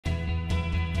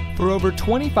For over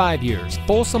 25 years,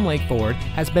 Folsom Lake Ford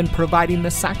has been providing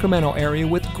the Sacramento area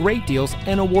with great deals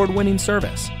and award-winning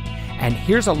service. And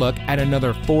here's a look at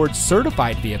another Ford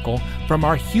certified vehicle from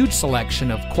our huge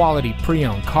selection of quality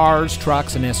pre-owned cars,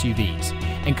 trucks, and SUVs,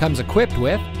 and comes equipped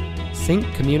with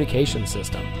sync communication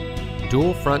system,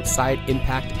 dual front side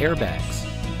impact airbags,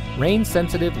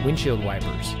 rain-sensitive windshield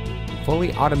wipers,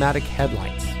 fully automatic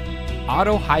headlights,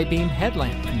 auto high beam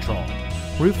headlamp control,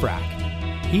 roof rack,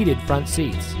 heated front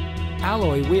seats,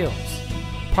 alloy wheels,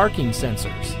 parking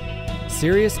sensors,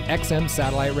 Sirius XM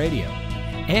satellite radio,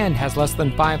 and has less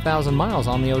than 5,000 miles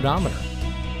on the odometer.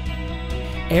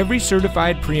 Every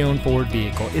certified pre-owned Ford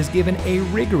vehicle is given a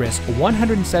rigorous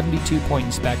 172-point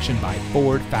inspection by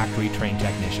Ford factory-trained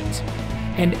technicians.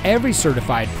 And every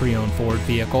certified pre-owned Ford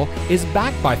vehicle is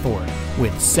backed by Ford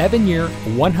with 7-year,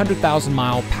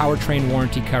 100,000-mile powertrain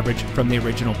warranty coverage from the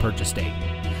original purchase date.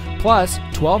 Plus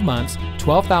 12 months,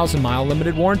 12,000-mile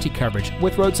limited warranty coverage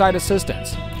with roadside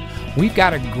assistance. We've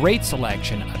got a great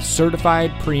selection of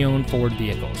certified pre-owned Ford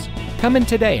vehicles. Come in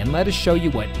today and let us show you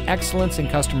what excellence in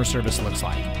customer service looks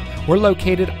like. We're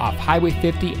located off Highway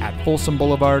 50 at Folsom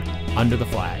Boulevard under the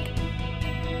flag.